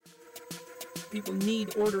People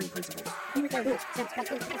need ordering principles.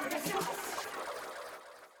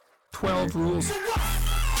 12 rules.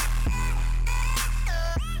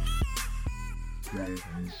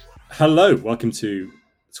 Hello, welcome to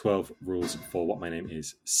 12 Rules for What. My name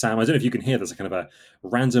is Sam. I don't know if you can hear, there's a kind of a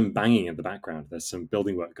random banging in the background. There's some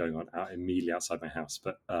building work going on out immediately outside my house,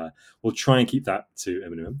 but we'll try and keep that to a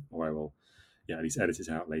minimum, or I will at least edit it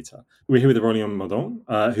out later. We're here with Aurélien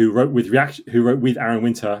Modon, who wrote with Aaron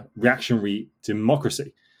Winter Reactionary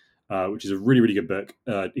Democracy, which is a really, really good book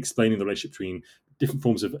explaining the relationship between different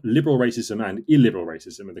forms of liberal racism and illiberal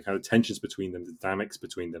racism and the kind of tensions between them, the dynamics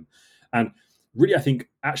between them. And really, I think,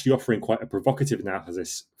 actually offering quite a provocative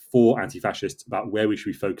analysis for anti-fascists about where we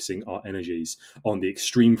should be focusing our energies on the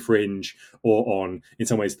extreme fringe or on, in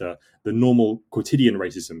some ways, the normal quotidian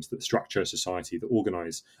racisms that structure society, that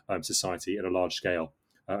organize society at a large scale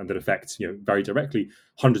and that affect, very directly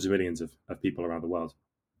hundreds of millions of people around the world.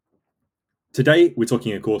 Today, we're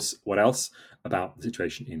talking, of course, what else? About the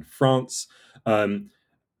situation in France. Perhaps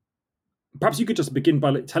you could just begin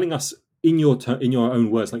by telling us in your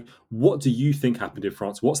own words, what do you think happened in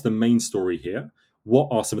France? What's the main story here? What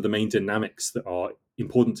are some of the main dynamics that are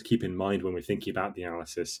important to keep in mind when we're thinking about the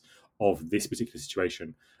analysis of this particular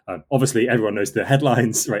situation? Obviously, everyone knows the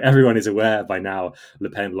headlines, right? Everyone is aware by now.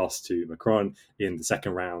 Le Pen lost to Macron in the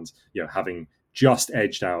second round, having just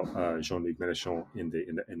edged out Jean-Luc Mélenchon in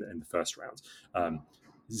the first round.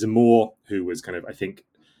 Zemmour, who was kind of, I think,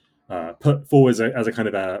 put forward as a kind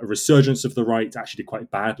of a resurgence of the right, actually did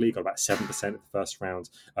quite badly, got about 7% of the first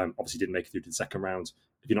round, obviously didn't make it through to the second round.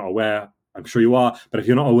 If you're not aware, I'm sure you are, but if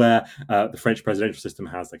you're not aware, the French presidential system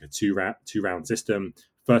has like a two-round system.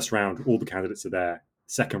 First round, all the candidates are there.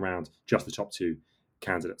 Second round, just the top two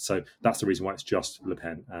candidates. So that's the reason why it's just Le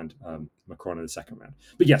Pen and Macron in the second round.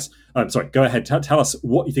 But yes, sorry, go ahead. Tell us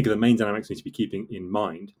what you think are the main dynamics we need to be keeping in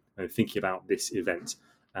mind when thinking about this event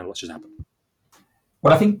and what's just happened.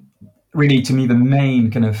 Well, I think really, to me, the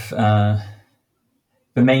main kind of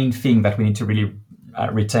the main thing that we need to really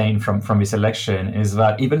retain from this election is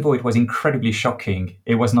that even though it was incredibly shocking,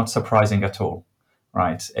 it was not surprising at all,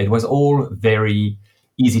 right? It was all very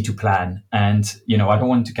easy to plan, and I don't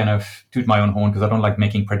want to kind of toot my own horn because I don't like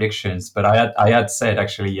making predictions, but I had said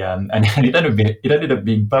actually, and it ended up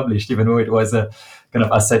being published, even though it was a kind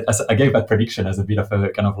of I gave that prediction as a bit of a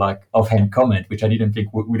kind of like offhand comment, which I didn't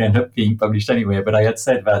think would end up being published anyway. But I had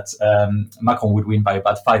said that Macron would win by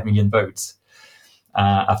about 5 million votes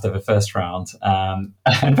after the first round, and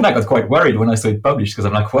then I got quite worried when I saw it published because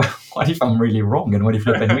I'm like, well, what if I'm really wrong and what if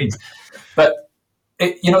Le Pen wins? But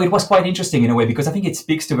it was quite interesting in a way because I think it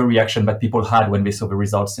speaks to the reaction that people had when they saw the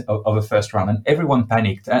results of the first round, and everyone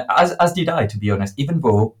panicked, as did I, to be honest. Even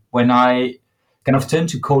though when I kind of turned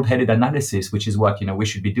to cold-headed analysis, which is what we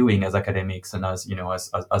should be doing as academics and as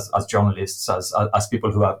as journalists, as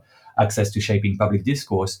people who have access to shaping public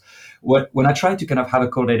discourse, when I tried to kind of have a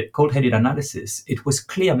cold-headed analysis, it was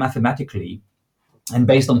clear mathematically, and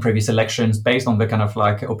based on previous elections, based on the kind of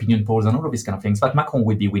like opinion polls and all of these kind of things, that Macron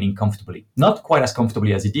would be winning comfortably. Not quite as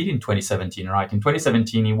comfortably as he did in 2017, right? In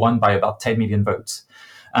 2017, he won by about 10 million votes.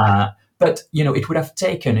 But, it would have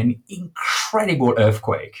taken an incredible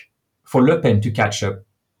earthquake for Le Pen to catch up,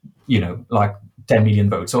 like 10 million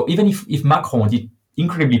votes. So even if Macron did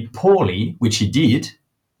incredibly poorly, which he did,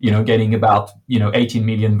 getting about, 18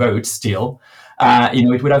 million votes still,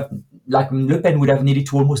 it would have, like Le Pen would have needed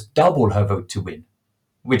to almost double her vote to win,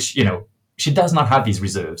 which, she does not have these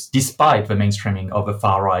reserves, despite the mainstreaming of the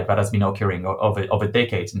far right that has been occurring over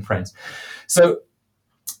decades in France. So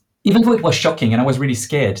even though it was shocking, and I was really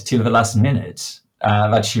scared till the last minute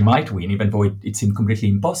that she might win, even though it seemed completely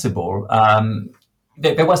impossible,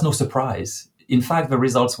 there was no surprise. In fact, the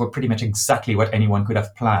results were pretty much exactly what anyone could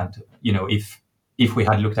have planned, if we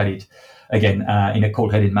had looked at it again in a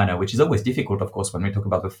cold-headed manner, which is always difficult, of course, when we talk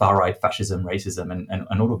about the far-right fascism, racism,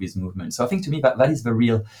 and all of these movements. So I think to me that is the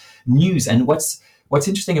real news. And what's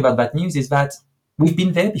interesting about that news is that we've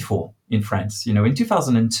been there before in France. In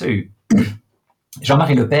 2002,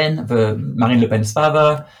 Jean-Marie Le Pen, Marine Le Pen's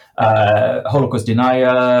father, Holocaust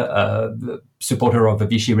denier, supporter of the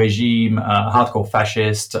Vichy regime, hardcore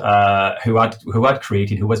fascist, who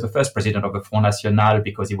was the first president of the Front National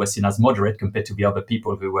because he was seen as moderate compared to the other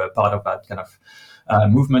people who were part of that kind of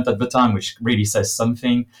movement at the time, which really says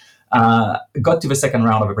something. Got to the second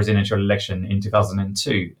round of a presidential election in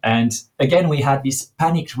 2002. And again, we had this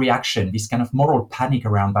panicked reaction, this kind of moral panic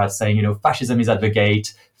around that saying, fascism is at the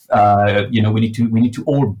gate. We need to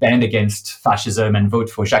all band against fascism and vote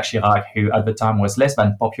for Jacques Chirac, who at the time was less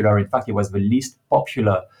than popular. In fact, he was the least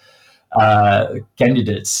popular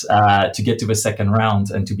candidates to get to the second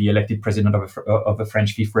round and to be elected president of the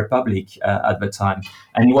French Fifth Republic at the time.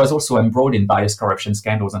 And he was also embroiled in various corruption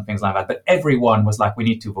scandals and things like that. But everyone was like, we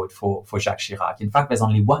need to vote for Jacques Chirac. In fact, there's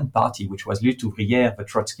only one party, which was Lutte Ouvrière, the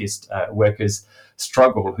Trotskyist workers'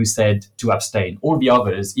 struggle, who said to abstain. All the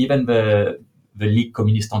others, even the Ligue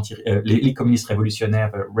Communiste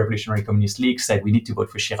Révolutionnaire, the Revolutionary Communist League, said we need to vote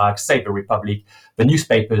for Chirac, save the Republic. The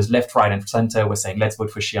newspapers, left, right, and center, were saying let's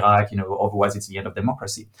vote for Chirac. Otherwise it's the end of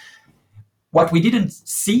democracy. What we didn't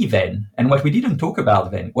see then, and what we didn't talk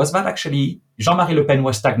about then, was that actually Jean-Marie Le Pen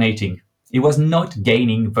was stagnating. He was not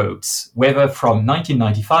gaining votes, whether from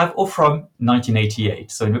 1995 or from 1988.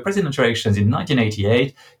 So in the presidential elections in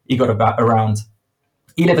 1988, he got around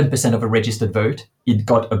 11% of a registered vote. It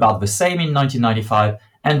got about the same in 1995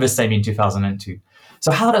 and the same in 2002.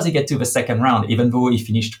 So how does he get to the second round, even though he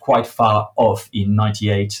finished quite far off in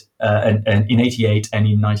 98 and in 88 and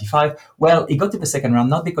in 95? Well, he got to the second round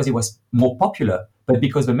not because he was more popular, but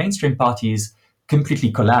because the mainstream parties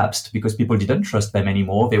completely collapsed because people didn't trust them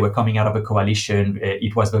anymore. They were coming out of a coalition.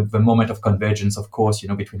 It was the moment of convergence, of course,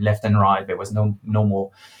 between left and right. There was no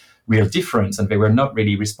more real difference, and they were not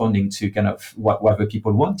really responding to kind of what the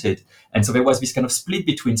people wanted. And so there was this kind of split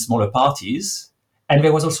between smaller parties, and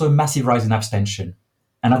there was also a massive rise in abstention.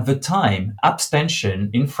 And at the time,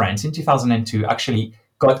 abstention in France in 2002 actually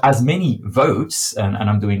got as many votes, and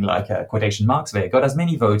I'm doing like quotation marks there, got as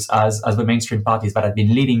many votes as the mainstream parties that had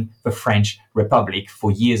been leading the French Republic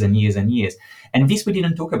for years and years and years. And this we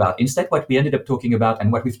didn't talk about. Instead, what we ended up talking about,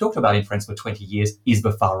 and what we've talked about in France for 20 years, is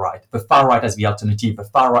the far right. The far right as the alternative, the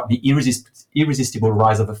far right, the irresistible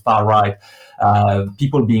rise of the far right,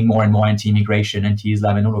 people being more and more anti-immigration,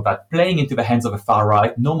 anti-Islam, and all of that, playing into the hands of the far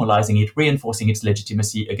right, normalizing it, reinforcing its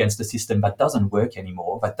legitimacy against a system that doesn't work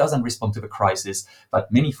anymore, that doesn't respond to the crisis that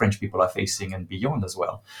many French people are facing and beyond as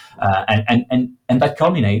well. And that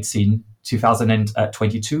culminates in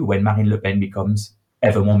 2022 when Marine Le Pen becomes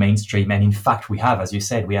ever more mainstream. And in fact, we have, as you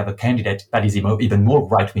said, we have a candidate that is even more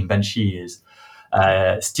right-wing than she is,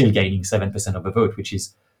 still gaining 7% of the vote, which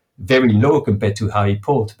is very low compared to how he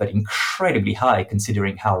polled, but incredibly high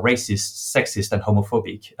considering how racist, sexist, and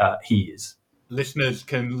homophobic he is. Listeners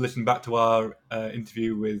can listen back to our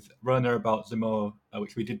interview with Rona about Zemmour,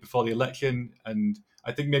 which we did before the election. And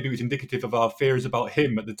I think maybe it was indicative of our fears about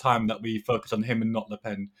him at the time that we focused on him and not Le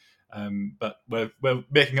Pen. But we're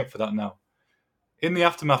making up for that now. In the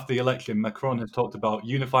aftermath of the election, Macron has talked about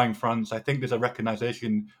unifying France. I think there's a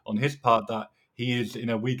recognition on his part that he is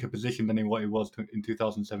in a weaker position than what he was in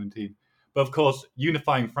 2017. But of course,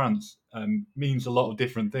 unifying France means a lot of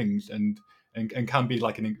different things and can be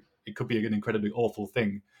it could be an incredibly awful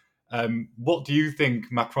thing. What do you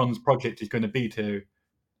think Macron's project is going to be to,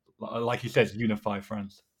 like he says, unify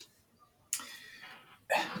France?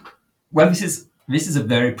 Well, this is a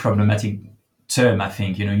very problematic term, I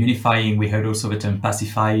think. Unifying, we heard also the term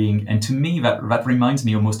pacifying. And to me, that reminds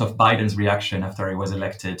me almost of Biden's reaction after he was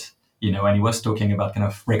elected, and he was talking about kind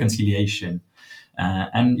of reconciliation.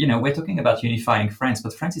 And we're talking about unifying France,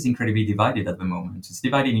 but France is incredibly divided at the moment. It's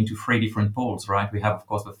divided into three different poles, right? We have, of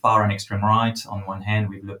course, the far and extreme right on one hand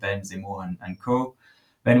with Le Pen, Zemmour, and co.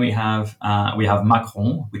 Then we have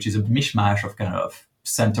Macron, which is a mishmash of kind of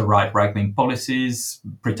center-right, right-wing policies,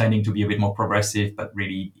 pretending to be a bit more progressive, but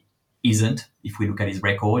really isn't, if we look at his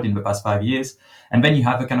record in the past 5 years. And then you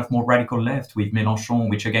have a kind of more radical left with Mélenchon,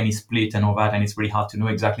 which again is split and all that, and it's really hard to know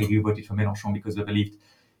exactly who voted for Mélenchon because they believed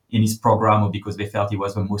in his program or because they felt he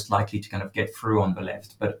was the most likely to kind of get through on the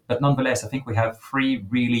left. But nonetheless, I think we have three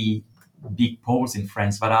really big poles in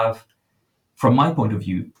France that have, from my point of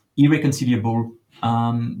view, irreconcilable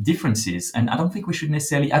differences. And I don't think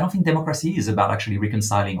democracy is about actually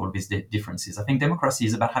reconciling all these differences. I think democracy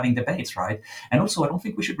is about having debates, right? And also, I don't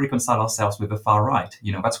think we should reconcile ourselves with the far right.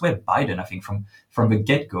 That's where Biden, I think, from the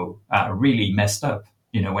get-go, really messed up.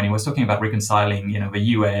 When he was talking about reconciling, the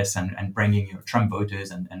US and bringing Trump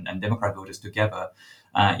voters and Democrat voters together,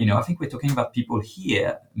 I think we're talking about people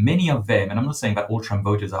here, many of them, and I'm not saying that all Trump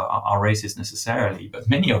voters are racist necessarily, but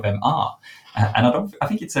many of them are. And I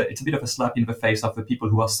think it's a bit of a slap in the face of the people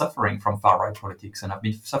who are suffering from far-right politics and have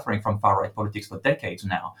been suffering from far-right politics for decades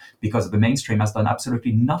now, because the mainstream has done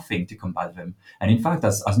absolutely nothing to combat them. And in fact,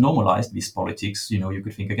 has normalized these politics. You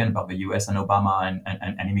could think again about the US and Obama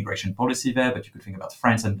and immigration policy there, but you could think about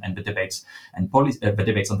France and the debates and the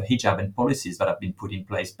debates on the hijab and policies that have been put in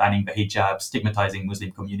place, banning the hijab, stigmatizing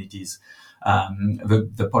Muslim communities,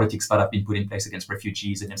 the politics that have been put in place against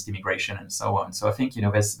refugees, against immigration, and so on. So I think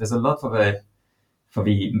there's a lot for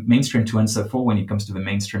the mainstream to answer for when it comes to the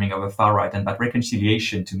mainstreaming of the far right, and that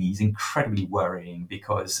reconciliation to me is incredibly worrying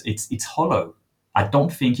because it's hollow. I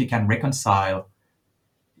don't think you can reconcile,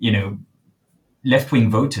 left-wing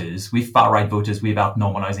voters with far-right voters without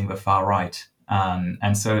normalizing the far right.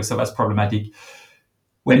 And so that's problematic.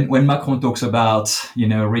 When Macron talks about,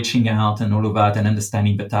 reaching out and all of that and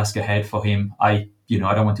understanding the task ahead for him, I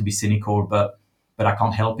don't want to be cynical, but I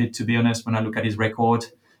can't help it, to be honest, when I look at his record.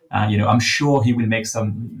 I'm sure he will make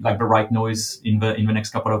some the right noise in the next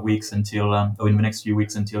couple of weeks or in the next few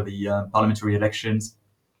weeks until the parliamentary elections,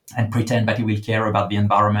 and pretend that he will care about the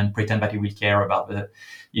environment, pretend that he will care about the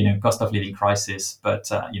cost of living crisis.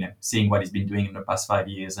 But seeing what he's been doing in the past 5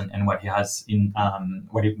 years and what he has in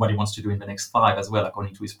what he wants to do in the next 5 as well,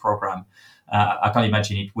 according to his program, I can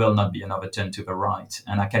imagine it will not be another turn to the right.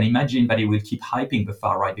 And I can imagine that he will keep hyping the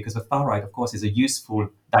far right, because the far right, of course, is a useful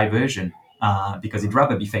diversion. Because he'd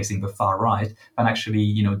rather be facing the far right than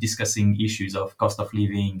actually, discussing issues of cost of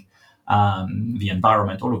living, the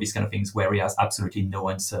environment, all of these kind of things, where he has absolutely no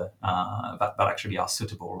answer that actually are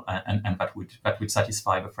suitable and that would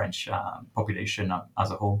satisfy the French population as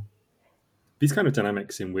a whole. These kind of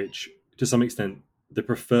dynamics in which, to some extent, the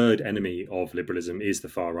preferred enemy of liberalism is the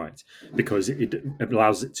far right, because it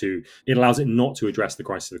allows it not to address the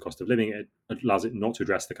crisis of the cost of living. It allows it not to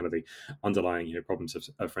address the kind of the underlying problems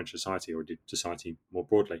of French society or society more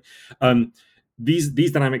broadly.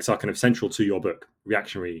 These dynamics are kind of central to your book,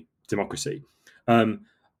 Reactionary Democracy. And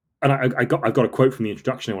I've got a quote from the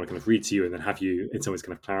introduction I want to kind of read to you and then have you in some ways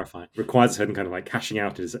kind of clarify. It requires a certain kind of cashing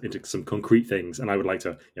out into some concrete things, and I would like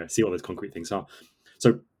to see what those concrete things are.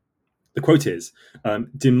 So the quote is,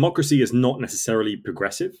 democracy is not necessarily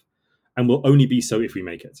progressive and will only be so if we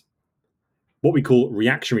make it. What we call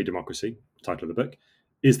reactionary democracy, title of the book,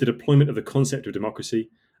 is the deployment of the concept of democracy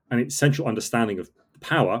and its central understanding of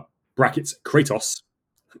power, brackets, kratos,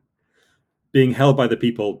 being held by the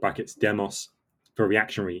people, brackets, demos, for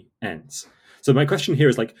reactionary ends. So my question here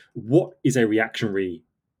is what is a reactionary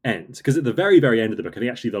end? Because at the very, very end of the book, I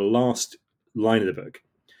think actually the last line of the book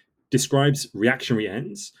describes reactionary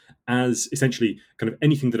ends as essentially kind of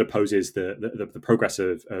anything that opposes the progress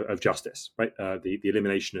of justice, right? The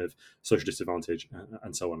elimination of social disadvantage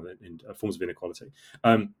and so on, and forms of inequality.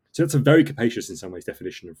 So that's a very capacious, in some ways,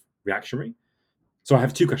 definition of reactionary. So I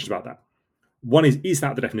have 2 questions about that. One is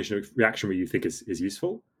that the definition of reactionary you think is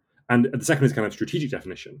useful? And the second is kind of strategic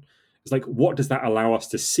definition. It's what does that allow us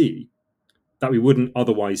to see that we wouldn't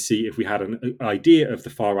otherwise see if we had an idea of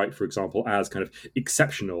the far right, for example, as kind of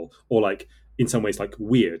exceptional or in some ways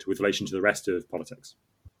weird with relation to the rest of politics?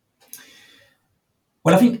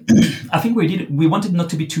 Well, I think we wanted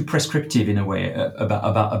not to be too prescriptive in a way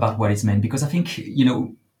about what it's meant, because I think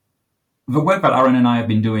the work that Aaron and I have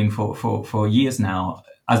been doing for years now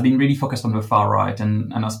has been really focused on the far right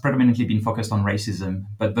and has predominantly been focused on racism.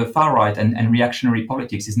 But the far right and reactionary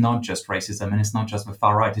politics is not just racism, and it's not just the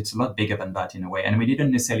far right. It's a lot bigger than that in a way. And we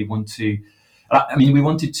didn't necessarily want to, we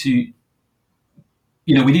wanted to,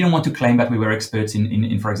 we didn't want to claim that we were experts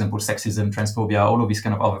in, for example, sexism, transphobia, all of these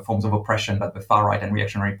kind of other forms of oppression that the far right and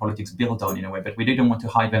reactionary politics build on in a way, but we didn't want to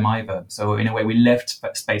hide them either. So in a way, we left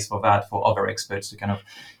space for that, for other experts to kind of,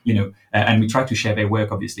 and we try to share their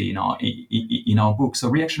work, obviously, in our book. So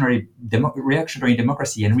reactionary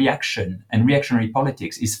democracy and reactionary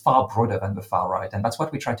politics is far broader than the far right. And that's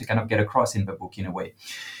what we try to kind of get across in the book in a way,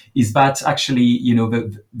 is that actually,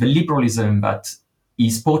 the liberalism that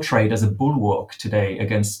is portrayed as a bulwark today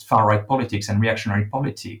against far-right politics and reactionary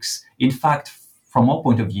politics. In fact, from our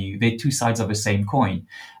point of view, they're 2 sides of the same coin.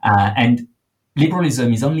 And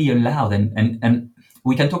liberalism is only allowed, and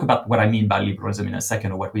we can talk about what I mean by liberalism in a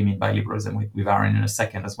second, or what we mean by liberalism with Aaron in a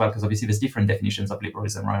second as well, because obviously there's different definitions of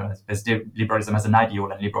liberalism, right? There's liberalism as an ideal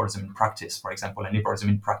and liberalism in practice, for example, and liberalism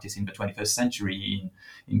in practice in the 21st century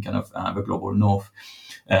in kind of the global north.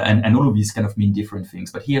 And all of these kind of mean different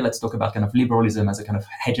things. But here, let's talk about kind of liberalism as a kind of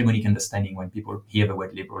hegemonic understanding when people hear the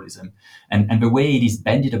word liberalism, and the way it is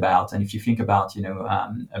bandied about. And if you think about,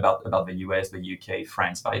 about the US, the UK,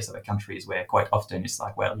 France, various other countries, where quite often it's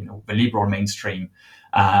the liberal mainstream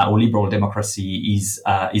or liberal democracy is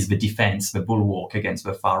the defense, the bulwark against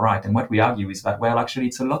the far right. And what we argue is that, actually,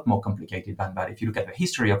 it's a lot more complicated than that. If you look at the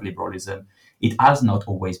history of liberalism, it has not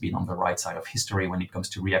always been on the right side of history when it comes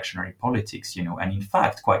to reactionary politics, and in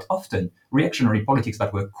fact, quite often, reactionary politics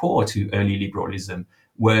that were core to early liberalism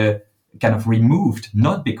were kind of removed,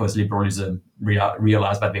 not because liberalism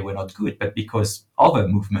realized that they were not good, but because other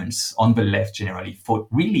movements on the left generally fought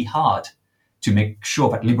really hard to make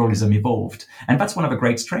sure that liberalism evolved. And that's one of the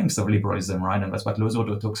great strengths of liberalism, right? And that's what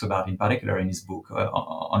Lozordo talks about in particular in his book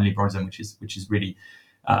on liberalism, which is really,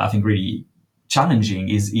 I think, really challenging.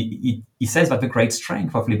 Is he says that the great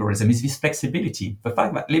strength of liberalism is this flexibility, the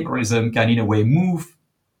fact that liberalism can in a way move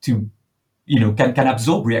to can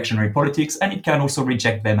absorb reactionary politics, and it can also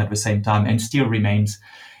reject them at the same time and still remains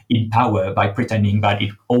in power by pretending that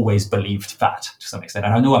it always believed that to some extent.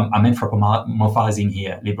 And I know I'm anthropomorphizing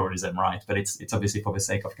here liberalism, right? But it's obviously for the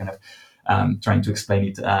sake of kind of trying to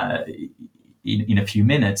explain it in a few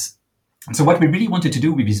minutes. So what we really wanted to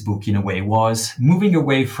do with this book, in a way, was moving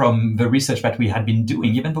away from the research that we had been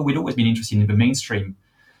doing, even though we'd always been interested in the mainstream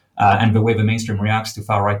and the way the mainstream reacts to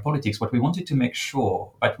far-right politics. What we wanted to make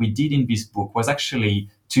sure that we did in this book was actually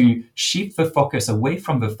to shift the focus away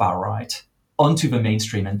from the far-right onto the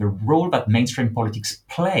mainstream and the role that mainstream politics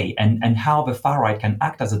play and how the far-right can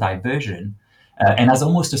act as a diversion and as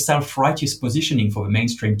almost a self-righteous positioning for the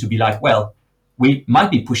mainstream to be like, well, we might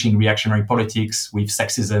be pushing reactionary politics with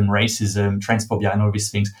sexism, racism, transphobia, and all these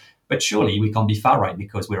things, but surely we can't be far-right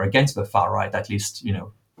because we're against the far-right, at least,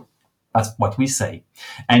 that's what we say.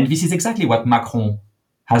 And this is exactly what Macron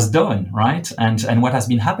has done, right? And what has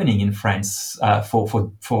been happening in France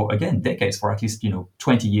for again, decades, for at least,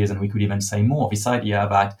 20 years, and we could even say more, this idea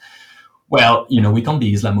that, well, we can't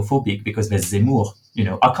be Islamophobic because there's Zemmour,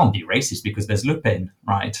 I can't be racist because there's Le Pen,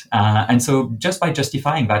 right? And so just by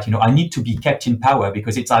justifying that, I need to be kept in power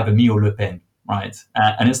because it's either me or Le Pen, right?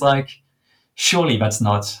 And it's like, surely that's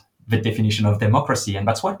not the definition of democracy. And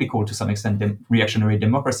that's what we call, to some extent, reactionary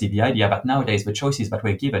democracy, the idea that nowadays the choices that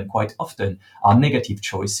we're given quite often are negative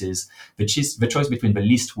choices, the choice between the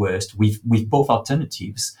least worst with both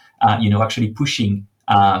alternatives, actually pushing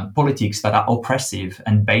politics that are oppressive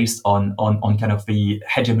and based on kind of the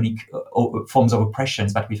hegemonic forms of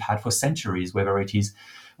oppressions that we've had for centuries, whether it is,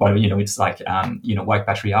 well, it's like, white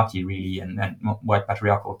patriarchy, really, and white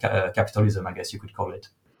patriarchal capitalism, I guess you could call it.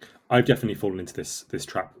 I've definitely fallen into this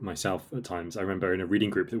trap myself at times. I remember in a reading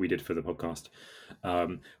group that we did for the podcast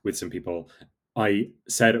with some people, I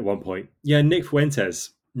said at one point, yeah, Nick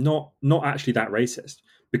Fuentes, not actually that racist,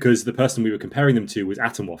 because the person we were comparing them to was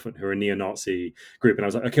Atomwaffen, who are a neo-Nazi group. And I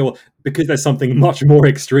was like, okay, well, because there's something much more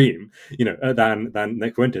extreme, than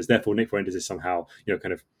Nick Fuentes, therefore Nick Fuentes is somehow,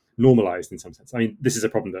 kind of normalized in some sense. I mean, this is a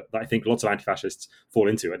problem that I think lots of anti-fascists fall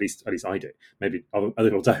into, at least I do. Maybe other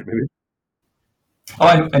people don't, maybe.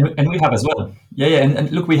 Oh, and we have as well. Yeah.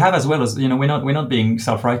 And look, we have as well as, we're not being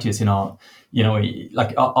self-righteous in our,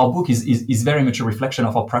 like our book is very much a reflection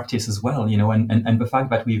of our practice as well, and the fact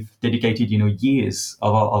that we've dedicated, years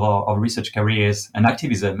of our research careers and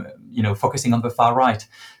activism, focusing on the far right.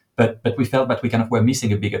 But we felt that we kind of were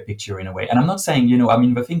missing a bigger picture in a way. And I'm not saying,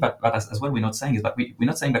 the thing that as well we're not saying is that we're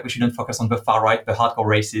not saying that we shouldn't focus on the far right, the hardcore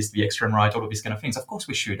racist, the extreme right, all of these kind of things. Of course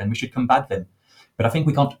we should, and we should combat them. But I think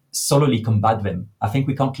we can't solely combat them. I think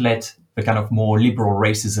we can't let the kind of more liberal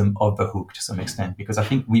racism off the hook to some extent, because I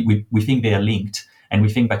think we think they are linked. And we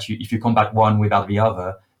think that if you combat one without the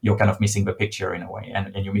other, you're kind of missing the picture in a way,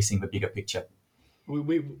 and you're missing the bigger picture.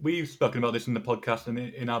 We've spoken about this in the podcast and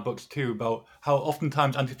in our books too, about how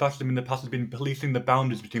oftentimes anti-fascism in the past has been policing the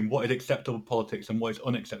boundaries between what is acceptable politics and what is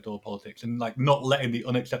unacceptable politics, and like not letting the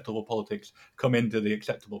unacceptable politics come into the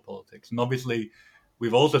acceptable politics. And obviously,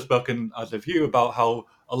 we've also spoken, as of you, about how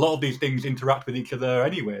a lot of these things interact with each other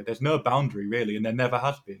anyway. There's no boundary, really, and there never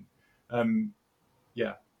has been.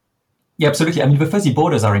 Yeah, absolutely. I mean, the fuzzy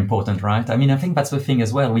borders are important, right? I mean, I think that's the thing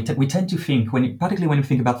as well. We tend to think, particularly when we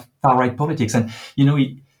think about far-right politics, and,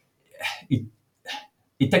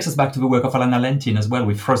 it takes us back to the work of Alana Lentin as well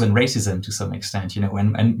with frozen racism to some extent,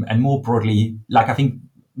 and more broadly, like I think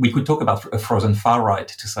we could talk about a frozen far right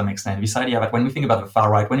to some extent. This idea that when we think about the far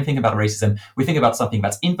right, when we think about racism, we think about something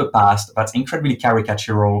that's in the past, that's incredibly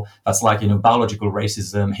caricatural, that's like, biological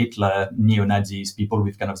racism, Hitler, neo-Nazis, people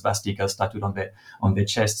with kind of swastikas tattooed on their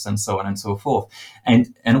chests and so on and so forth.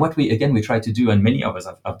 And what we try to do, and many of us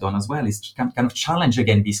have done as well, is to kind of challenge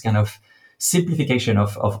again this kind of simplification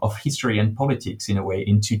of history and politics in a way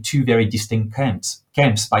into two very distinct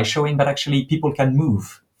camps by showing that actually people can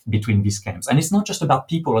move between these camps. And it's not just about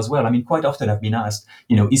people as well. I mean, quite often I've been asked,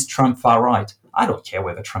 is Trump far right? I don't care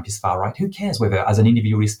whether Trump is far right. Who cares whether as an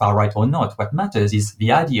individual he's far right or not? What matters is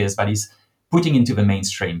the ideas that he's putting into the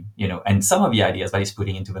mainstream, and some of the ideas that he's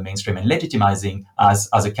putting into the mainstream and legitimizing as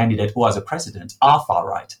a candidate or as a president are far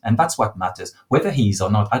right. And that's what matters. Whether he is or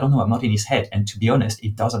not, I don't know. I'm not in his head. And to be honest,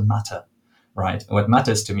 it doesn't matter, right? What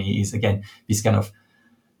matters to me is, again, this kind of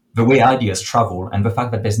the way ideas travel and the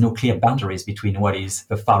fact that there's no clear boundaries between what is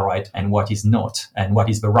the far right and what is not, and what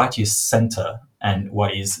is the righteous center and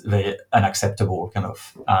what is the unacceptable kind of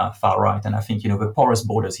far right. And I think, the porous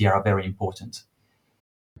borders here are very important.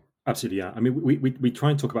 Absolutely, yeah. I mean, we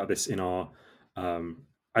try and talk about this in our,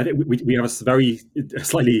 I think we have a very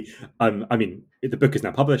slightly, I mean, the book is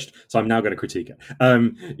now published, so I'm now going to critique it.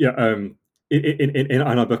 in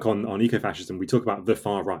our book on ecofascism, we talk about the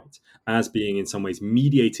far right as being in some ways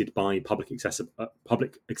mediated by public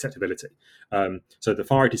acceptability. So the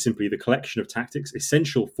far right is simply the collection of tactics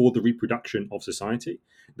essential for the reproduction of society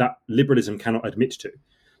that liberalism cannot admit to.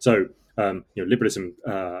 So liberalism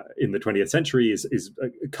in the 20th century is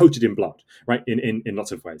coated in blood, right? In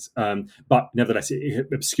lots of ways, but nevertheless, it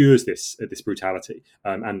obscures this brutality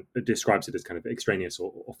and describes it as kind of extraneous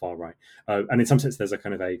or far right. And in some sense, there's a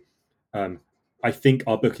kind of I think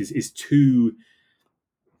our book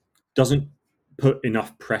doesn't put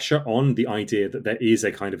enough pressure on the idea that there is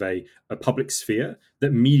a kind of a public sphere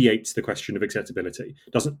that mediates the question of acceptability.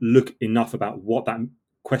 Doesn't look enough about what that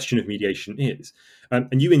question of mediation is.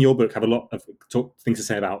 And you in your book have a lot of things to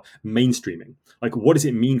say about mainstreaming. Like, what does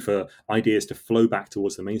it mean for ideas to flow back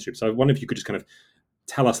towards the mainstream? So I wonder if you could just kind of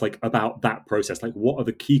tell us about that process. Like, what are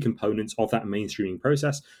the key components of that mainstreaming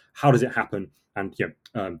process? How does it happen? And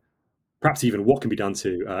perhaps even what can be done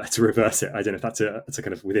to reverse it. I don't know if that's a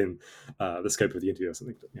kind of within the scope of the interview or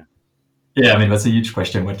something. But yeah, I mean, that's a huge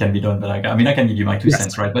question. What can be done? But I can give you my 2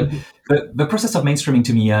 cents, right? But the process of mainstreaming,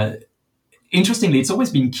 to me, interestingly, it's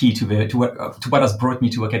always been key to what has brought me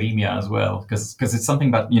to academia as well, because it's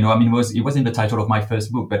something that it was in the title of my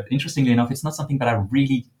first book. But interestingly enough, it's not something that I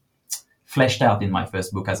really fleshed out in my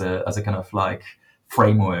first book as a kind of like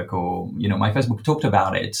framework, or my first book talked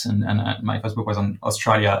about it, and my first book was on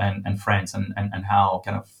Australia and France and how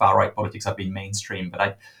kind of far right politics have been mainstream.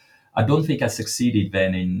 But I don't think I succeeded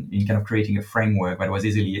then in kind of creating a framework that was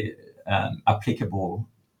easily applicable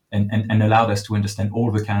and allowed us to understand all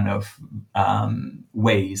the kind of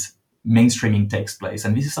ways mainstreaming takes place.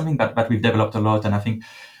 And this is something that we've developed a lot, and I think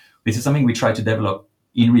this is something we try to develop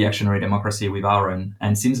in reactionary democracy with Aaron.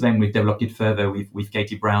 And since then, we've developed it further with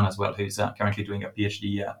Katie Brown as well, who's currently doing a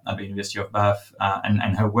PhD at the University of Bath.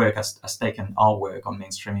 And her work has taken our work on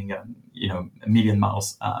mainstreaming, a million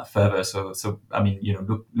miles further. So I mean,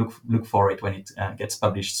 look for it when it gets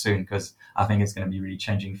published soon, because I think it's going to be really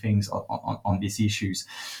changing things on these issues.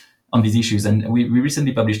 And we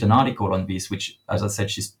recently published an article on this, which, as I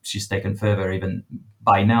said, she's taken further even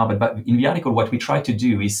by now. But in the article, what we try to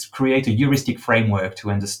do is create a heuristic framework to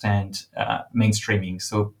understand mainstreaming.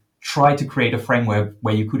 So try to create a framework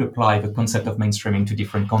where you could apply the concept of mainstreaming to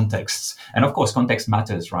different contexts. And of course, context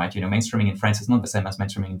matters, right? Mainstreaming in France is not the same as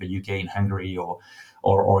mainstreaming in the UK, in Hungary,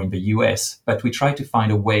 or in the US. But we try to find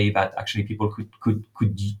a way that actually people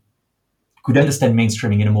could understand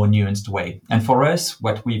mainstreaming in a more nuanced way. And for us,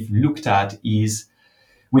 what we've looked at is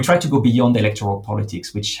we try to go beyond electoral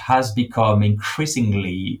politics, which has become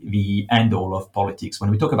increasingly the end-all of politics. When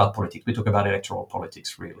we talk about politics, we talk about electoral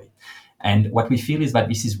politics, really. And what we feel is that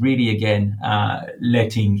this is really, again,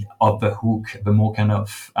 letting off the hook the more kind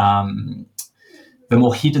of the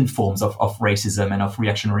more hidden forms of racism and of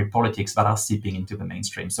reactionary politics that are seeping into the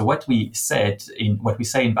mainstream. So what we say in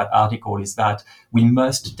that article is that we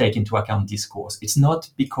must take into account discourse. It's not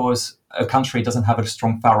because a country doesn't have a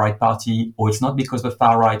strong far-right party, or it's not because the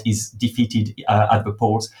far-right is defeated at the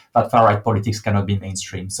polls, that far-right politics cannot be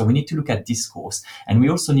mainstream. So we need to look at discourse. And we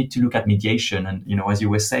also need to look at mediation. And, as you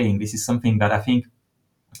were saying, this is something that I think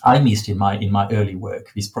I missed in my early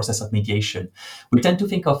work, this process of mediation. We tend to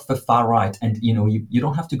think of the far right, and you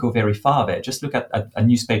don't have to go very far there. Just look at a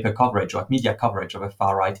newspaper coverage or media coverage of the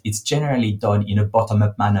far right. It's generally done in a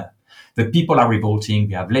bottom-up manner. The people are revolting,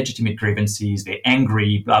 they have legitimate grievances, they're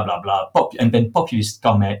angry, blah, blah, blah. And then populists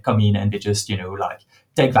come in and they just,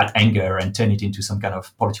 take that anger and turn it into some kind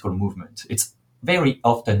of political movement. It's very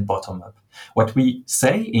often bottom-up. What we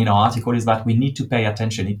say in our article is that we need to pay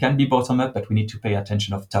attention. It can be bottom-up, but we need to pay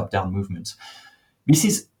attention of top-down movements. This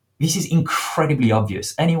is incredibly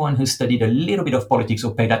obvious. Anyone who studied a little bit of politics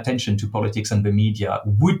or paid attention to politics and the media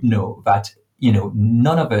would know that,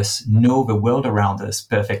 none of us know the world around us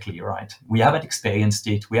perfectly, right? We haven't experienced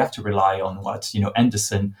it. We have to rely on what,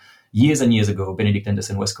 Anderson, years and years ago, Benedict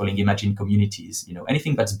Anderson was calling imagined communities.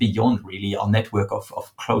 Anything that's beyond really our network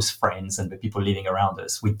of close friends and the people living around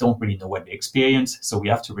us. We don't really know what they experience, so we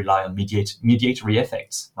have to rely on mediatory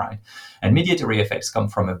effects, right? And mediatory effects come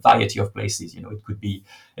from a variety of places.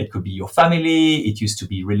 It could be your family. It used to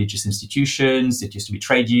be religious institutions. It used to be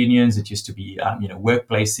trade unions. It used to be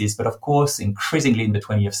workplaces. But of course, increasingly in the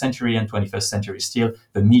 20th century and 21st century, still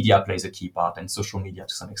the media plays a key part, and social media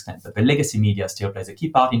to some extent. But the legacy media still plays a key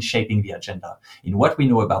part in shaping the agenda, in what we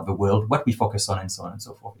know about the world, what we focus on, and so on and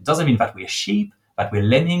so forth. It doesn't mean that we're sheep, that we're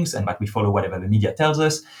lemmings, and that we follow whatever the media tells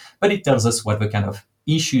us, but it tells us what the kind of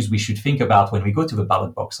issues we should think about when we go to the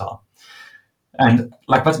ballot box are. And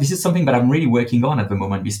this is something that I'm really working on at the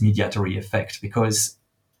moment, this mediatory effect, because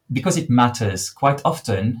it matters. Quite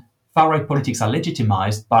often, far-right politics are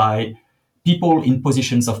legitimized by people in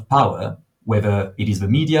positions of power, whether it is the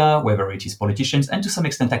media, whether it is politicians, and to some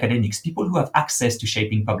extent academics, people who have access to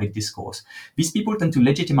shaping public discourse. These people tend to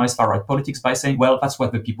legitimize far-right politics by saying, well, that's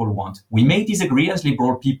what the people want. We may disagree as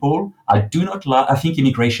liberal people. I think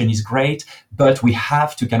immigration is great, but we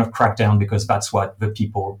have to kind of crack down because that's what the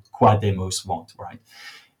people, qua demos, want, right?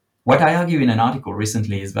 What I argue in an article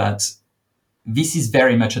recently is that this is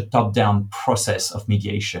very much a top-down process of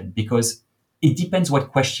mediation, because it depends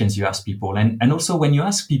what questions you ask people. And also when you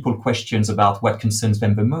ask people questions about what concerns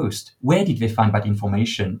them the most, where did they find that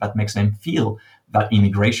information that makes them feel that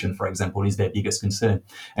immigration, for example, is their biggest concern?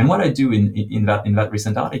 And what I do in that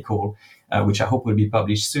recent article, which I hope will be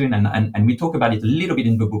published soon, and we talk about it a little bit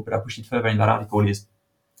in the book, but I push it further in that article, is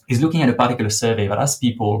looking at a particular survey that asks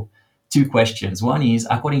people two questions. One is,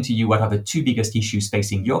 according to you, what are the two biggest issues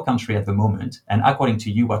facing your country at the moment? And according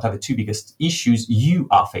to you, what are the two biggest issues you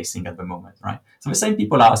are facing at the moment, right? So the same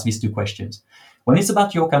people ask these two questions. When it's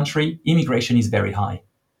about your country, immigration is very high.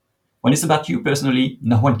 When it's about you personally,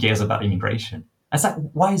 no one cares about immigration. And it's like,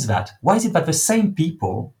 why is that? Why is it that the same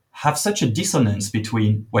people have such a dissonance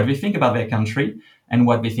between what they think about their country and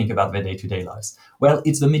what they think about their day-to-day lives? Well,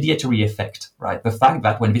 it's the mediatory effect, right? The fact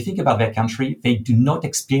that when they think about their country, they do not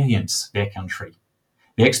experience their country.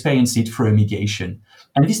 They experience it through a mediation.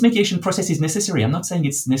 And this mediation process is necessary. I'm not saying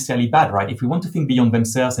it's necessarily bad, right? If we want to think beyond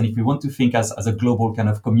themselves and if we want to think as a global kind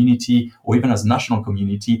of community or even as a national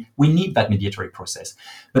community, we need that mediatory process.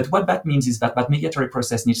 But what that means is that mediatory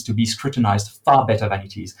process needs to be scrutinized far better than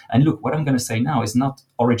it is. And look, what I'm going to say now is not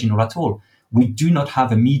original at all. We do not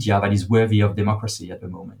have a media that is worthy of democracy at the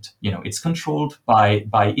moment. It's controlled by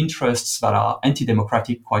interests that are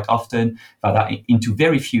anti-democratic quite often, that are into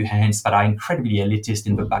very few hands, that are incredibly elitist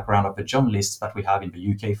in the background of the journalists that we have in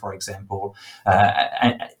the UK, for example.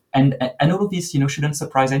 And all of this, shouldn't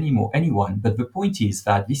surprise anyone. But the point is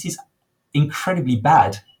that this is incredibly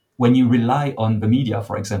bad when you rely on the media,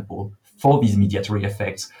 for example, for these mediatory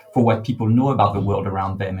effects, for what people know about the world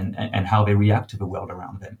around them and how they react to the world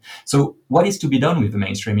around them. So what is to be done with the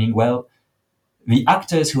mainstreaming? Well, the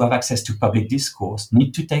actors who have access to public discourse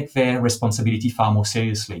need to take their responsibility far more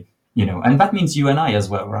seriously. And that means you and I as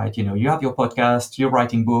well, right? You have your podcast, you're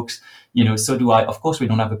writing books, so do I. Of course, we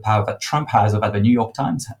don't have the power that Trump has or that the New York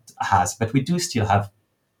Times has, but we do still have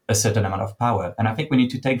a certain amount of power. And I think we need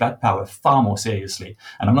to take that power far more seriously.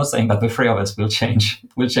 And I'm not saying that the three of us will change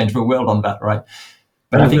the world on that, right?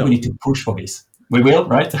 But I think we need to push for this. We will,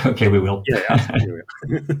 right? Okay, we will. Yeah,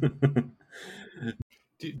 absolutely.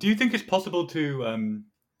 Do you think it's possible to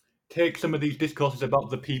take some of these discourses about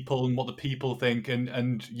the people and what the people think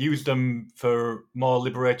and use them for more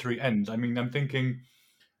liberatory ends? I mean, I'm thinking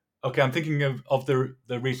of the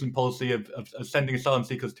recent policy of sending asylum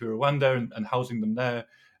seekers to Rwanda and housing them there.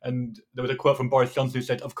 And there was a quote from Boris Johnson who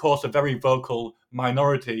said, of course, a very vocal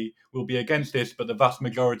minority will be against this, but the vast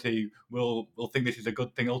majority will think this is a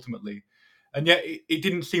good thing ultimately. And yet it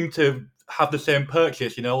didn't seem to have the same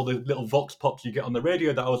purchase, all the little vox pops you get on the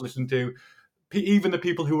radio that I was listening to. Even the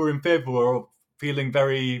people who were in favour were feeling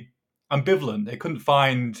very ambivalent. They couldn't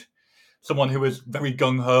find someone who was very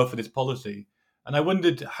gung-ho for this policy. And I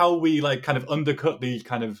wondered how we kind of undercut these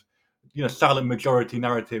kind of, silent majority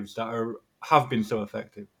narratives that have been so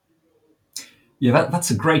effective. Yeah, that's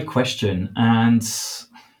a great question, and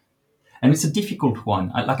it's a difficult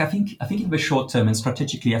one. I think in the short term and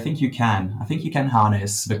strategically, I think you can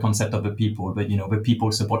harness the concept of the people, but the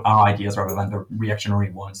people support our ideas rather than the reactionary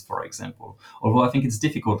ones, for example. Although I think it's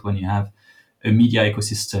difficult when you have a media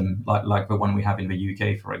ecosystem like the one we have in the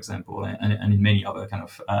UK, for example, and in many other kind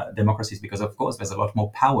of democracies, because of course there's a lot more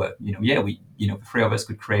power. We the three of us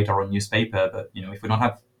could create our own newspaper, but if we don't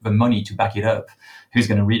have the money to back it up, who's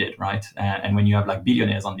going to read it, right? And when you have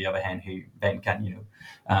billionaires on the other hand who then can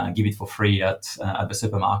give it for free at the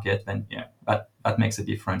supermarket, then that makes a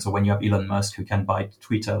difference. Or when you have Elon Musk who can buy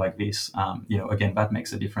Twitter like this, again, that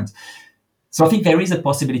makes a difference. So I think there is a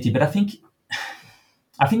possibility, but I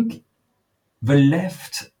think the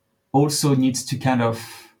left also needs to kind of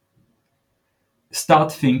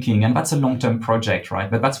start thinking, and that's a long-term project,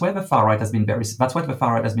 right? But that's where the far right has been very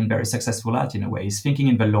successful at, in a way, is thinking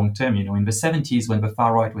in the long term. In the 70s, when the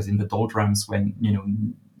far right was in the doldrums, when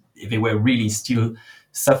they were really still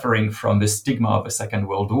suffering from the stigma of the Second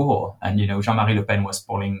World War, and Jean-Marie Le Pen was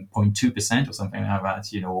polling 0.2% or something like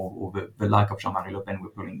that, or the lack of Jean-Marie Le Pen were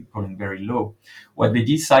polling very low. What they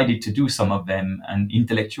decided to do, some of them, and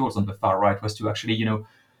intellectuals on the far right, was to actually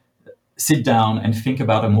sit down and think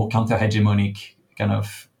about a more counter-hegemonic kind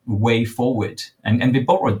of way forward. And they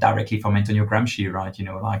borrowed directly from Antonio Gramsci,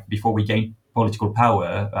 right? Before we gain political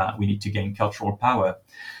power, we need to gain cultural power.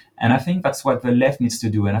 And I think that's what the left needs to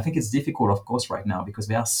do. And I think it's difficult, of course, right now, because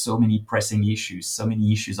there are so many pressing issues, so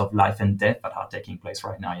many issues of life and death that are taking place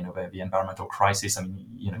right now. The environmental crisis. I mean,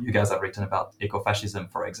 you guys have written about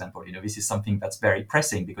ecofascism, for example. This is something that's very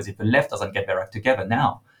pressing, because if the left doesn't get their act together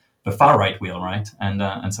now, the far right will, right?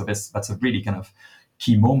 And so that's a really kind of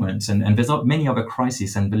key moment. And there's not many other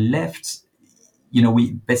crises. And the left,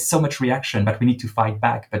 there's so much reaction that we need to fight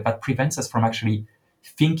back, but that prevents us from actually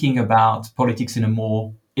thinking about politics in a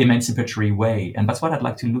more emancipatory way. And that's what I'd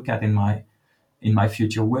like to look at in my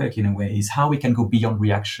future work, in a way, is how we can go beyond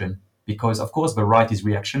reaction. Because of course the right is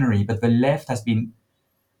reactionary, but the left has been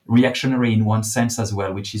reactionary in one sense as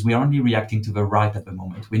well, which is we're only reacting to the right at the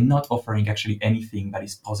moment. We're not offering actually anything that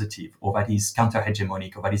is positive or that is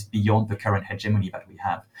counter-hegemonic or that is beyond the current hegemony that we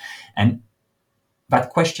have. And that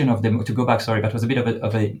question of them, to go back, sorry, that was a bit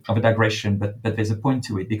of a digression, but there's a point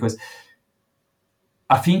to it, because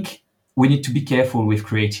I think we need to be careful with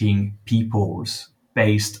creating peoples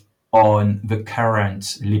based on the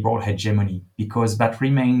current liberal hegemony, because that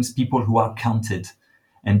remains people who are counted.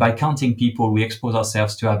 And by counting people, we expose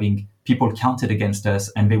ourselves to having people counted against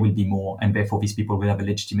us, and there will be more. And therefore, these people will have a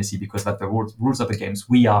legitimacy, because that's the rules of the games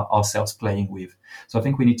we are ourselves playing with. So I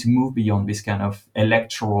think we need to move beyond this kind of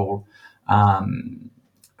electoral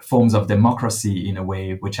forms of democracy, in a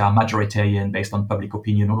way, which are majoritarian, based on public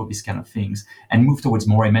opinion, all of these kind of things, and move towards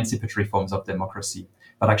more emancipatory forms of democracy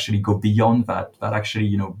that actually go beyond that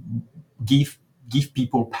actually, give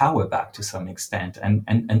people power back to some extent, and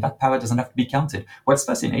that power doesn't have to be counted. What's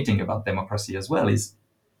fascinating about democracy as well is,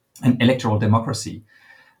 an electoral democracy,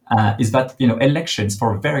 is that elections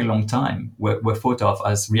for a very long time were thought of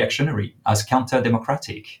as reactionary, as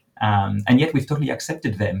counter-democratic, and yet we've totally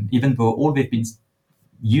accepted them, even though all they've been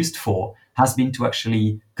used for has been to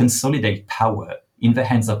actually consolidate power in the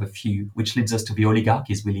hands of a few, which leads us to the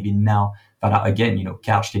oligarchies we live in now, that are again,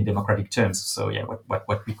 couched in democratic terms. So yeah,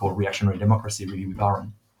 what we call reactionary democracy, really, with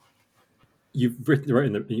Aaron. You've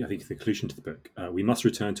written in the conclusion to the book, we must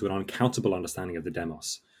return to an uncountable understanding of the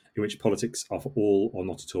demos, in which politics are for all or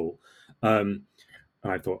not at all. And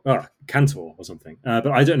I thought, Cantor or something.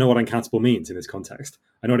 But I don't know what uncountable means in this context.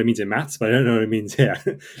 I know what it means in maths, but I don't know what it means here.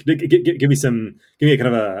 Give me a kind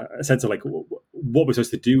of a sense of like what we're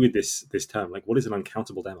supposed to do with this term. Like, what is an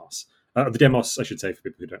uncountable demos? The demos, I should say, for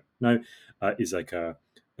people who don't know, is like a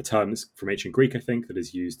term from ancient Greek, I think, that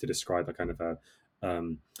is used to describe a kind of a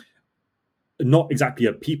not exactly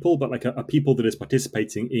a people, but like a people that is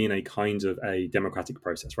participating in a kind of a democratic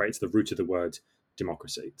process, right? It's the root of the word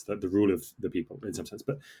democracy. It's the rule of the people in some sense,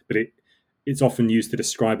 but it's often used to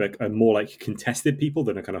describe a more like contested people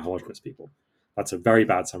than a kind of homogenous people. That's a very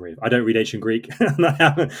bad summary. I don't read ancient Greek, and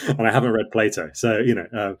I haven't read Plato. So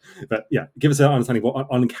but yeah, give us an understanding what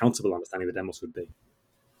uncountable understanding of the demos would be.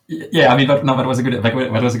 Yeah, I mean, that was a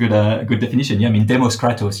good definition. Yeah, I mean, demos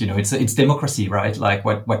kratos. It's democracy, right? Like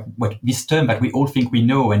what this term that we all think we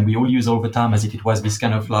know and we all use all the time as if it was this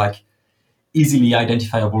kind of like easily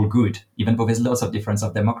identifiable good, even though there's lots of difference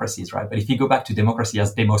of democracies, right? But if you go back to democracy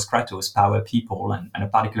as demos kratos, power people, and a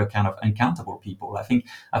particular kind of uncountable people, I think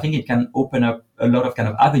it can open up a lot of kind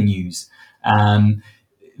of avenues.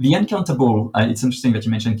 The uncountable, it's interesting that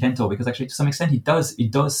you mentioned Cantor, because actually to some extent it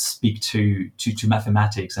does speak to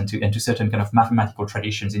mathematics and to certain kind of mathematical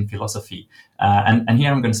traditions in philosophy. And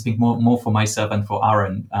here I'm going to speak more for myself and for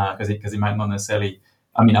Aaron, because it might not necessarily.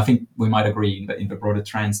 I mean, I think we might agree in the broader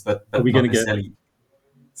trends, but are we going to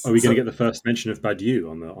get the first mention of Badiou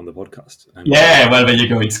on the podcast? Yeah, well, there you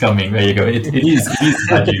go. It's coming. There you go. It is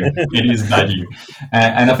Badiou. It is Badiou,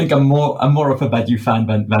 and I think I'm more of a Badiou fan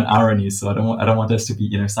than Aaron is. So I don't want us to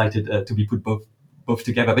be cited to be put both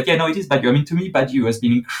together. But yeah, no, it is Badiou. I mean, to me, Badiou has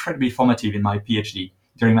been incredibly formative in my PhD.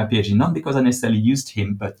 During my PhD, not because I necessarily used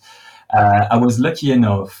him, but I was lucky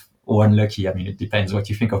enough. Or unlucky, I mean, it depends what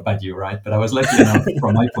you think of Badiou, right? But I was lucky enough,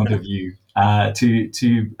 from my point of view,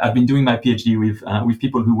 to I've been doing my PhD with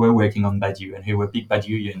people who were working on Badiou and who were big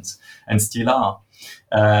Badiouians and still are,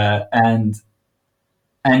 and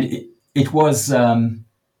it was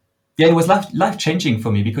it was life changing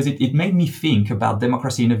for me, because it made me think about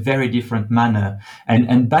democracy in a very different manner,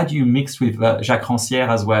 and Badiou mixed with Jacques Rancière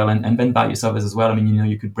as well, and then various others as well. I mean,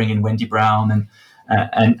 you could bring in Wendy Brown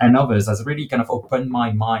and others, has really kind of opened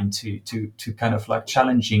my mind to kind of like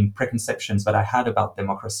challenging preconceptions that I had about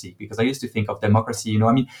democracy, because I used to think of democracy,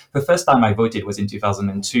 I mean, the first time I voted was in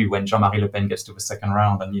 2002 when Jean-Marie Le Pen gets to the second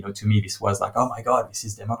round, and to me this was like, oh my God, this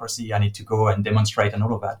is democracy, I need to go and demonstrate and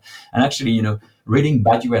all of that. And actually, reading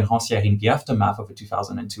Badiou and Rancière in the aftermath of the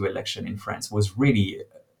 2002 election in France was really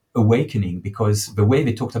awakening, because the way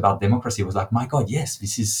they talked about democracy was like, my God, yes,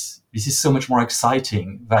 this is so much more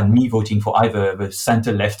exciting than me voting for either the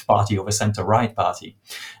center-left party or the center-right party.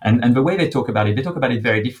 And the way they talk about it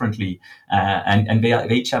very differently, and they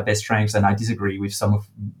each have their strengths, and I disagree with some of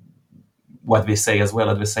what they say as well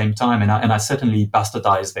at the same time. And I certainly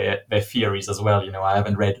bastardize their theories as well. I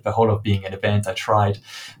haven't read the whole of Being an Event. I tried,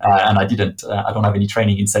 and I didn't. I don't have any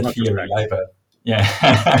training in set theory either.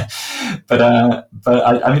 Yeah, but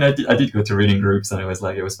I did go to reading groups, and it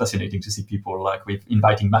was fascinating to see people with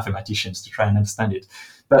inviting mathematicians to try and understand it.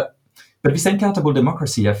 But this uncountable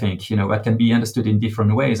democracy, I think, that can be understood in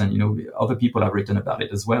different ways, and other people have written about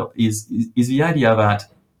it as well. Is the idea that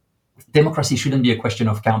democracy shouldn't be a question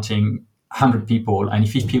of counting 100 people, and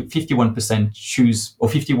if 51% choose, or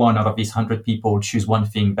 51 out of these 100 people choose one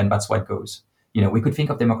thing, then that's what goes. We could think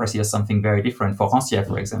of democracy as something very different. For Rancière,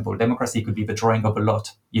 for example, democracy could be the drawing of a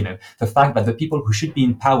lot. The fact that the people who should be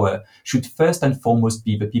in power should first and foremost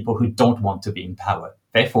be the people who don't want to be in power.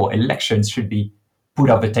 Therefore, elections should be put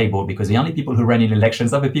off the table, because the only people who run in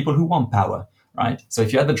elections are the people who want power, right? So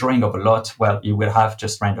if you have the drawing of a lot, well, you will have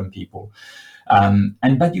just random people. And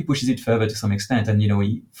Badiou pushes it further to some extent. And,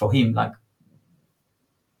 for him,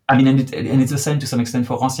 and it's the same to some extent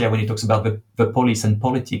for Rancière when he talks about the police and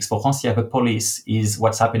politics. For Rancière, the police is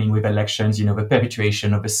what's happening with elections, the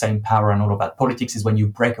perpetuation of the same power and all of that. Politics is when you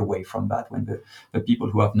break away from that, when the people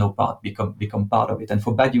who have no part become part of it. And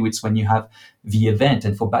for Badiou, it's when you have the event.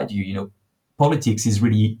 And for Badiou, politics is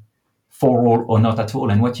really for all or not at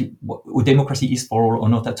all. And what democracy is for all or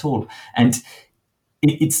not at all. And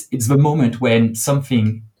it's the moment when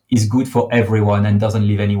something is good for everyone and doesn't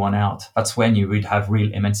leave anyone out. That's when you would have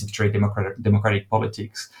real emancipatory democratic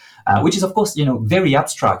politics, which is, of course, very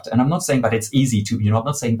abstract. And I'm not saying that it's easy to, I'm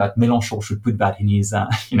not saying that Mélenchon should put that in his,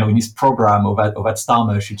 in his program, or that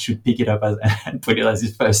Starmer should pick it up and put it as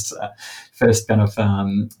his first kind of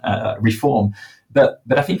reform. But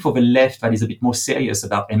I think for the left that is a bit more serious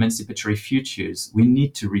about emancipatory futures, we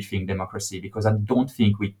need to rethink democracy, because I don't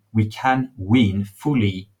think we can win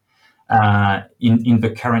fully in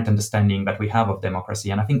the current understanding that we have of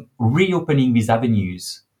democracy. And I think reopening these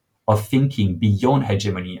avenues of thinking beyond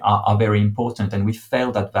hegemony are very important. And we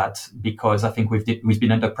failed at that because I think we've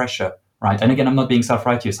been under pressure, right? And again, I'm not being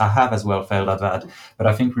self-righteous. I have as well failed at that. But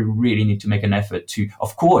I think we really need to make an effort to,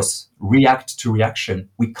 of course, react to reaction.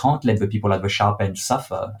 We can't let the people at the sharp end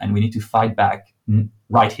suffer, and we need to fight back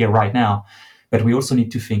right here, right now. But we also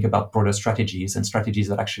need to think about broader strategies, and strategies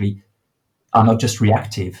that actually are not just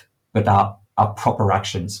reactive, but are proper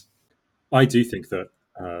actions. I do think that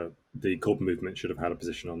the Corbyn movement should have had a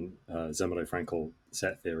position on Zermelo-Fraenkel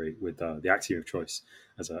set theory with the axiom of choice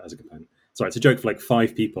as a component. Sorry, it's a joke for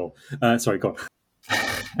 5 people. Sorry, go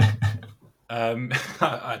on.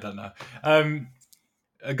 I don't know.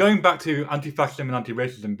 Going back to anti-fascism and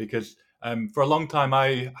anti-racism, because for a long time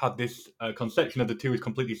I had this conception of the two as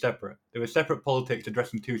completely separate. They were separate politics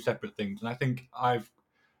addressing two separate things, and I think I've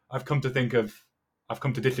come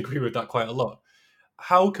to disagree with that quite a lot.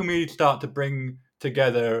 How can we start to bring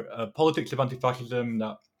together politics of anti-fascism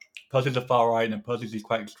that opposes the far right and opposes these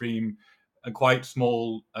quite extreme and quite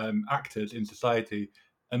small actors in society?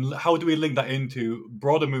 And how do we link that into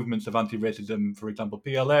broader movements of anti-racism, for example,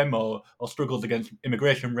 PLM or struggles against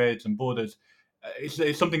immigration raids and borders?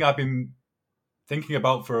 It's something I've been thinking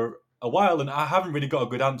about for a while, and I haven't really got a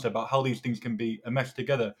good answer about how these things can be meshed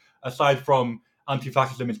together, aside from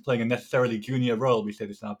anti-fascism is playing a necessarily junior role, we say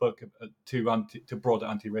this in our book, to broader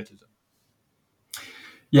anti-racism.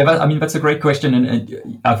 Yeah, that's a great question,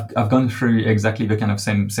 and I've gone through exactly the kind of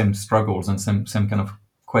same struggles and same kind of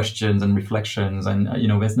questions and reflections, and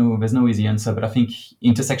there's no easy answer, but I think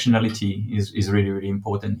intersectionality is really, really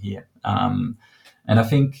important here. And I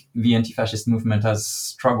think the anti-fascist movement has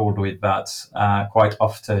struggled with that quite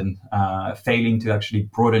often, failing to actually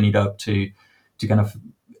broaden it up to kind of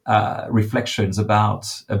reflections about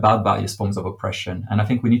various forms of oppression. And I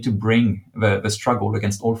think we need to bring the struggle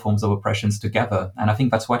against all forms of oppressions together. And I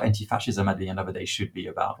think that's what anti-fascism at the end of the day should be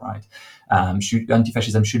about, right?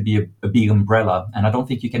 Anti-fascism should be a big umbrella. And I don't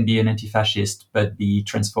think you can be an anti-fascist but be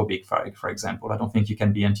transphobic, for example. I don't think you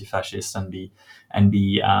can be anti-fascist and be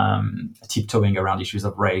tiptoeing around issues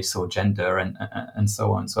of race or gender and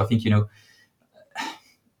so on. So I think,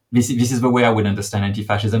 This is the way I would understand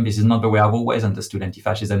anti-fascism. This is not the way I've always understood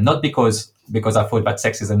anti-fascism. Not because I thought that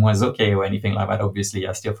sexism was okay or anything like that. Obviously,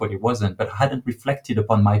 I still thought it wasn't, but I hadn't reflected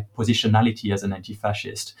upon my positionality as an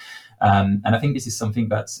anti-fascist. And I think this is something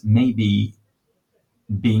that maybe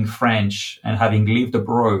being French and having lived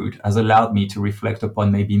abroad has allowed me to reflect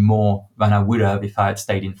upon maybe more than I would have if I had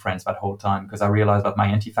stayed in France that whole time, because I realized that my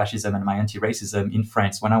anti-fascism and my anti-racism in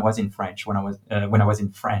France, when I was in France, in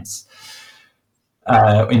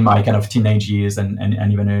my kind of teenage years and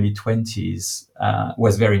even early 20s,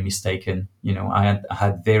 was very mistaken. I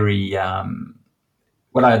had very very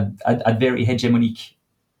hegemonic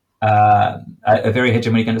a very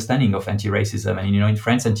hegemonic understanding of anti-racism. And, in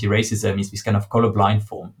France, anti-racism is this kind of colorblind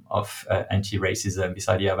form of anti-racism, this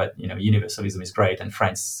idea that, universalism is great and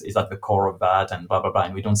France is at the core of that and blah, blah, blah,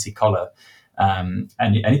 and we don't see color. And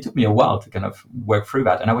it took me a while to kind of work through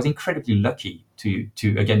that. And I was incredibly lucky to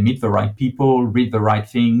again, meet the right people, read the right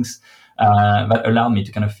things that allowed me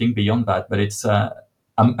to kind of think beyond that. But it's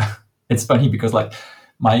funny because like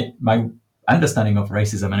my understanding of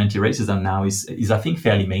racism and anti-racism now is I think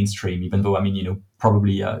fairly mainstream, even though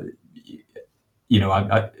probably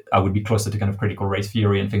I would be closer to kind of critical race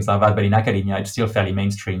theory and things like that, but in academia it's still fairly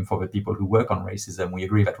mainstream for the people who work on racism. We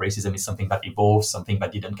agree that racism is something that evolves, something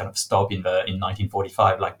that didn't kind of stop in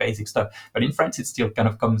 1945 like basic stuff, but in France it still kind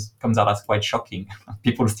of comes out as quite shocking.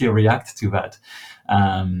 People still react to that,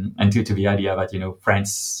 and to the idea that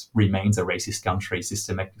France remains a racist country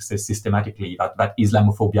systematically, that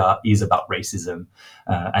Islamophobia is about racism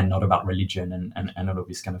and not about religion and all of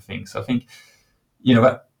these kind of things. So I think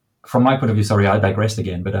from my point of view, sorry, I digressed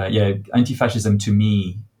again, but anti-fascism to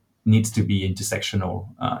me needs to be intersectional.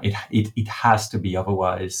 It has to be,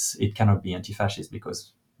 otherwise it cannot be anti-fascist,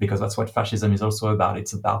 because that's what fascism is also about.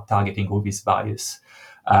 It's about targeting all these various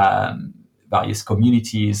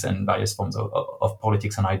communities and various forms of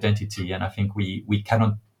politics and identity. And I think we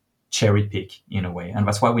cannot cherry pick in a way, and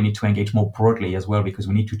that's why we need to engage more broadly as well, because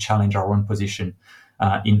we need to challenge our own position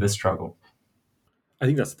in the struggle. I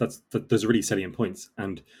think those are really salient points,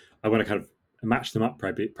 and I want to kind of match them up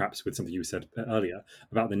perhaps with something you said earlier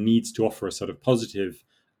about the needs to offer a sort of positive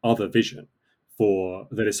other vision for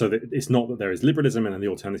that is, so that it's not that there is liberalism and then the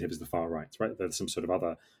alternative is the far right, right? There's some sort of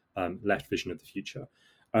other left vision of the future.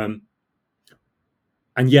 And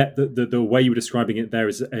yet the way you were describing it there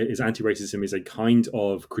is anti-racism is a kind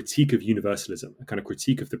of critique of universalism, a kind of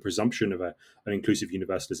critique of the presumption of an inclusive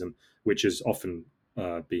universalism, which has often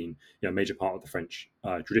been a major part of the French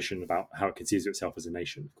tradition about how it conceives of itself as a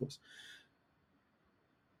nation, of course.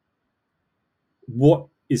 What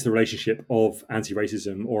is the relationship of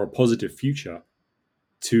anti-racism or a positive future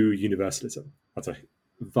to universalism? That's a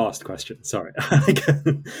vast question. Sorry.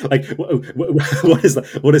 Like, what is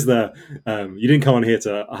the? You didn't come on here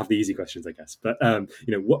to have the easy questions, I guess. But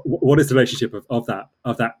what is the relationship of that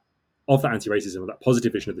anti-racism, or that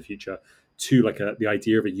positive vision of the future, to like the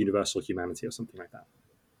idea of a universal humanity or something like that?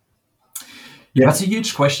 Yeah, that's a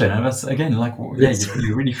huge question, and that's again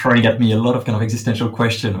you're really throwing at me a lot of kind of existential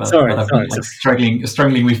questions that I've been like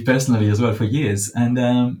struggling with personally as well for years, and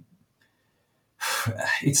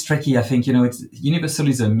it's tricky. I think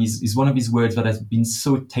universalism is one of these words that has been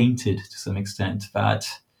so tainted to some extent that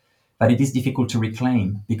it is difficult to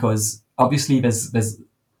reclaim, because obviously there's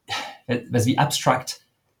the abstract.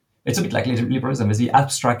 It's a bit like liberalism. There's the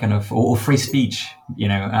abstract kind of or free speech,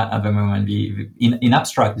 at the moment. In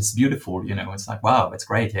abstract, it's beautiful. It's like, wow, that's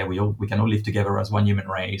great. Yeah, we can all live together as one human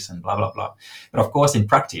race and blah blah blah. But of course, in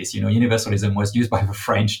practice, universalism was used by the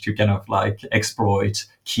French to kind of like exploit,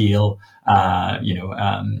 kill,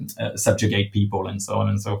 subjugate people, and so on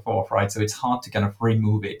and so forth. Right. So it's hard to kind of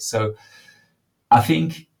remove it. So I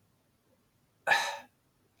think,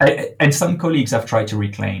 and some colleagues have tried to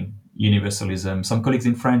reclaim universalism. Some colleagues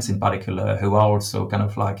in France, in particular, who are also kind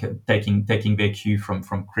of like taking their cue from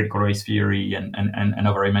critical race theory and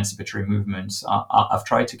other emancipatory movements, I've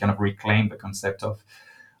tried to kind of reclaim the concept of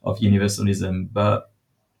universalism. But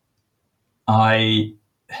I'm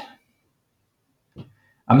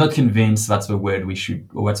not convinced that's the word we should,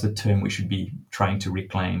 or that's the term we should be trying to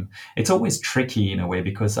reclaim. It's always tricky in a way,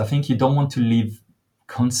 because I think you don't want to leave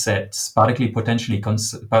concepts, particularly potentially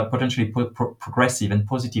progressive and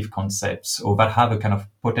positive concepts, or that have a kind of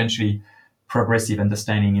potentially progressive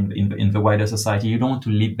understanding in the wider society. You don't want to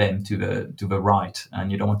leave them to the right,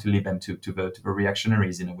 and you don't want to leave them to the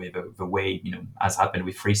reactionaries in a way, the way as happened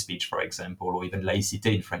with free speech, for example, or even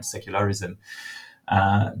laïcité in French secularism.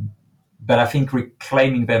 But I think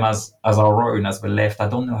reclaiming them as our own, as the left, I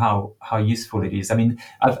don't know how useful it is. I mean,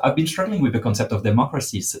 I've been struggling with the concept of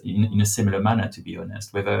democracy in a similar manner, to be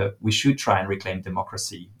honest, whether we should try and reclaim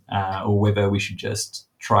democracy or whether we should just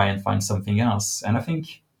try and find something else. And I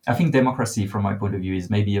think democracy, from my point of view,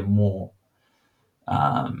 is maybe a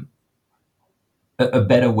a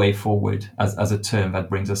better way forward as a term that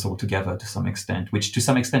brings us all together to some extent, which to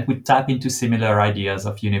some extent would tap into similar ideas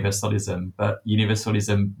of universalism. But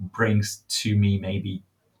universalism brings to me maybe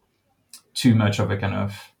too much of a kind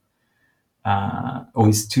of, or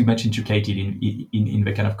is too much intricated in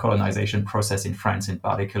the kind of colonization process in France in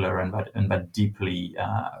particular, and that deeply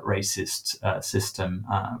racist system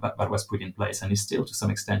that was put in place and is still to some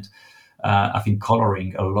extent, I think,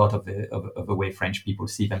 coloring a lot of the way French people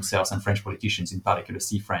see themselves, and French politicians in particular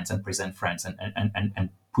see France and present France and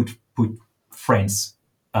put France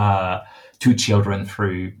to children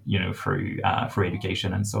through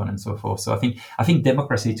education and so on and so forth. So I think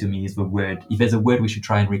democracy to me is the word. If there's a word we should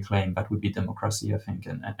try and reclaim, that would be democracy, I think,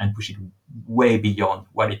 and push it way beyond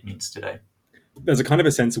what it means today. There's a kind of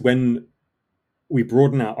a sense when we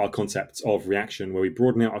broaden out our concepts of reaction, where we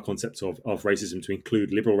broaden out our concepts of racism to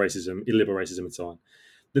include liberal racism, illiberal racism, and so on,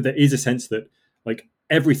 that there is a sense that like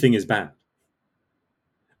everything is bad,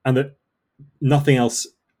 and that nothing else.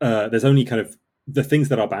 There's only kind of the things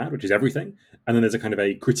that are bad, which is everything, and then there's a kind of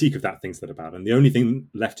a critique of that things that are bad, and the only thing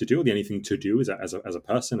left to do, or the only thing to do, is as a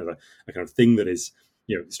person, as a kind of thing that is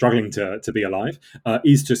struggling to be alive,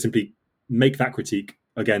 is to simply make that critique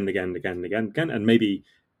again, and maybe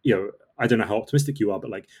I don't know how optimistic you are, but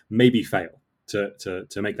like maybe fail to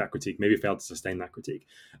make that critique, maybe fail to sustain that critique.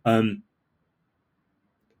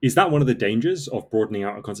 Is that one of the dangers of broadening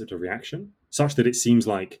out a concept of reaction, such that it seems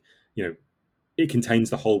like it contains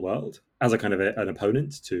the whole world as a kind of an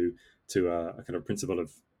opponent to a kind of principle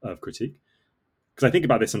of critique? Because I think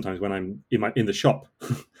about this sometimes when I'm in the shop.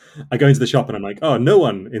 I go into the shop and I'm like, oh, no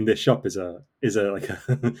one in this shop is a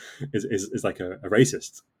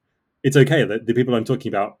racist. It's okay that the people I'm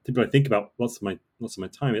talking about, people I think about lots of my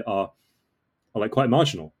time are like quite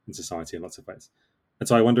marginal in society in lots of ways. And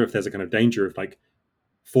so I wonder if there's a kind of danger of like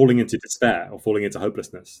falling into despair or falling into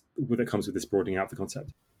hopelessness that comes with this broadening out the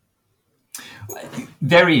concept.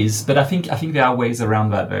 There is, but I think there are ways around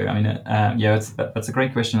that, though. I mean, that's a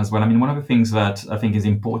great question as well. I mean, one of the things that I think is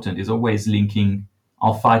important is always linking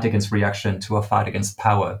our fight against reaction to our fight against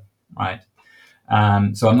power, right?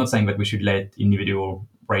 So I'm not saying that we should let individual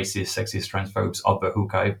racist, sexist, transphobes off the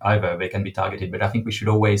hook either. They can be targeted, but I think we should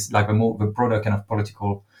always, like the broader kind of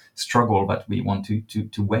political struggle that we want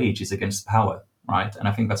to wage is against power, right? And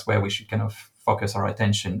I think that's where we should kind of focus our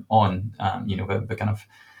attention on, the kind of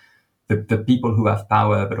the people who have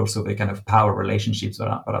power, but also the kind of power relationships that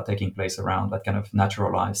are taking place around that kind of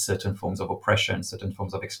naturalize certain forms of oppression, certain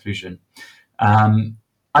forms of exclusion.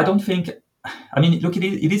 I don't think, I mean, look,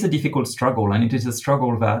 it is a difficult struggle, and it is a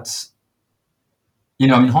struggle that,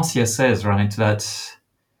 Rancière says, right, that,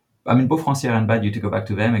 I mean, both Rancière and Badiou, to go back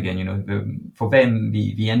to them again, for them,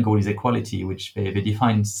 the end goal is equality, which they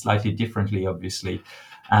define slightly differently, obviously.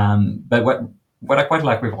 But what I quite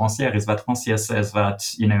like with Rancière is that Rancière says that,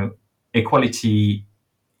 equality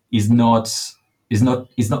is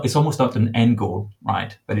it's almost not an end goal,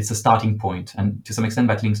 right? But it's a starting point. And to some extent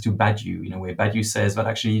that links to Badiou, where Badiou says that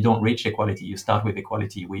actually you don't reach equality, you start with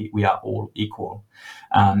equality. We are all equal.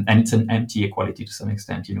 And it's an empty equality to some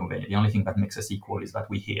extent. The only thing that makes us equal is that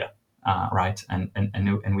we hear, right?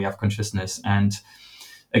 And we have consciousness. And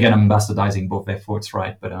again, I'm bastardizing both their thoughts,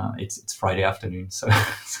 right? But it's Friday afternoon, so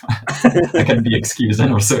I can be excused.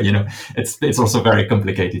 And also, it's also very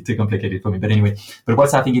too complicated for me. But anyway, but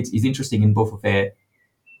what I think is interesting in both of their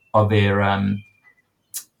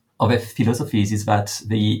philosophies is that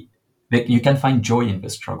you can find joy in the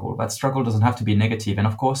struggle. That struggle doesn't have to be negative. And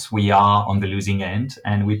of course, we are on the losing end,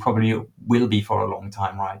 and we probably will be for a long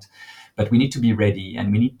time, right? But we need to be ready,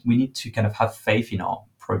 and we need to kind of have faith in our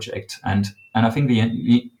project. And I think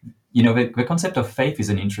the concept of faith is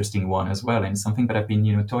an interesting one as well, and something that I've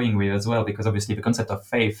been toying with as well, because obviously the concept of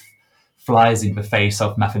faith flies in the face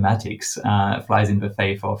of mathematics, flies in the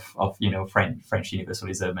face of French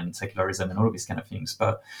universalism and secularism and all of these kind of things.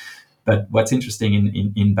 But what's interesting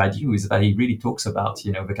in Badiou is that he really talks about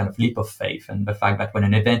the kind of leap of faith, and the fact that when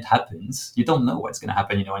an event happens, you don't know what's going to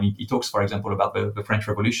happen. And he talks, for example, about the French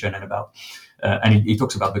Revolution and about he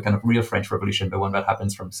talks about the kind of real French Revolution, the one that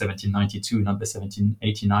happens from 1792, not the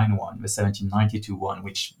 1789 one, the 1792 one,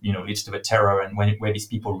 which leads to the terror, and where these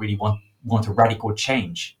people really want a radical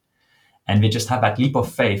change. And they just have that leap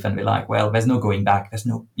of faith, and they're like, well, there's no going back. There's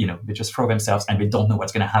no, they just throw themselves, and they don't know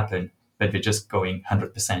what's going to happen, but they're just going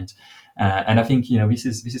 100%. And I think, this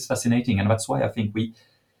is fascinating. And that's why I think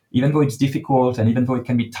even though it's difficult, and even though it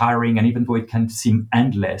can be tiring, and even though it can seem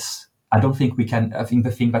endless, I think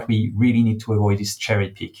the thing that we really need to avoid is cherry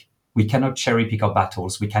pick. We cannot cherry pick our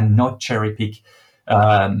battles. We cannot cherry pick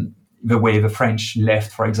the way the French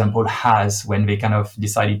left, for example, has when they kind of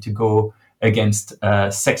decided to go against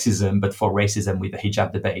sexism, but for racism with the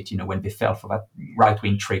hijab debate, when they fell for that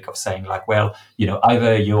right-wing trick of saying like, well,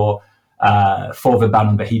 either you're for the ban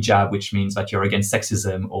on the hijab, which means that you're against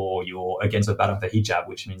sexism, or you're against the ban on the hijab,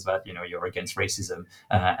 which means that you're against racism.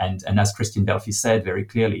 And as Christine Delphi said very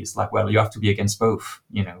clearly, it's like, well, you have to be against both.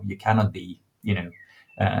 You cannot be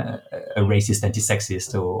a racist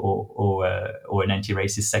anti-sexist or an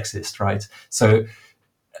anti-racist sexist, right? So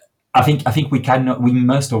I think we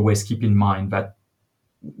must always keep in mind that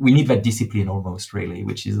we need that discipline almost, really,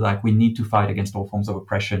 which is like we need to fight against all forms of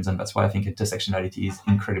oppressions, and that's why I think intersectionality is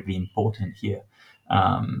incredibly important here,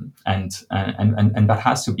 and that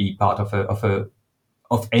has to be part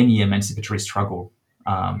of any emancipatory struggle.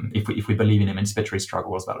 If we believe in emancipatory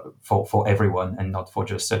struggles for everyone and not for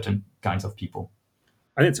just certain kinds of people.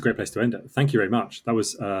 I think it's a great place to end it. Thank you very much. That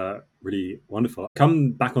was really wonderful.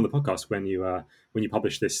 Come back on the podcast when you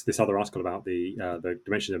publish this other article about the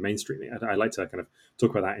dimension of mainstreaming. I'd like to kind of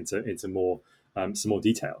talk about that into more some more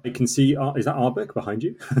detail. You can see, is that our book behind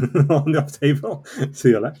you on the table to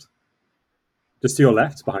your left? Just to your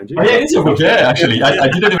left, behind you. Oh, yeah, it's your book. Yeah, actually, I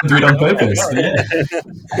didn't even do it on purpose.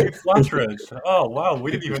 Yeah. Flatterers. Oh wow,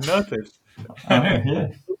 we didn't even notice. Yeah.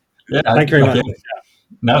 Thank you very much. Yeah.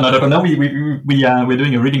 No. We're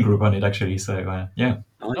doing a reading group on it, actually. So yeah.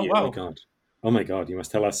 Oh wow. Oh my god! You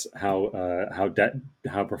must tell us how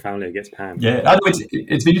profoundly it gets panned. Yeah,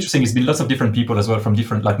 it's been interesting. It's been lots of different people as well, from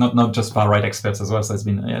different, like not just far right experts as well. So it's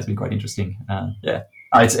been quite interesting.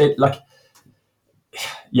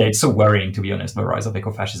 It's so worrying, to be honest, the rise of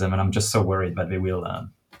ecofascism, and I'm just so worried that they will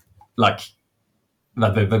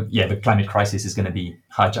the climate crisis is going to be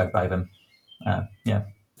hijacked by them.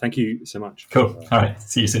 Thank you so much. Cool. All right.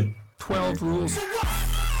 See you soon. 12 rules.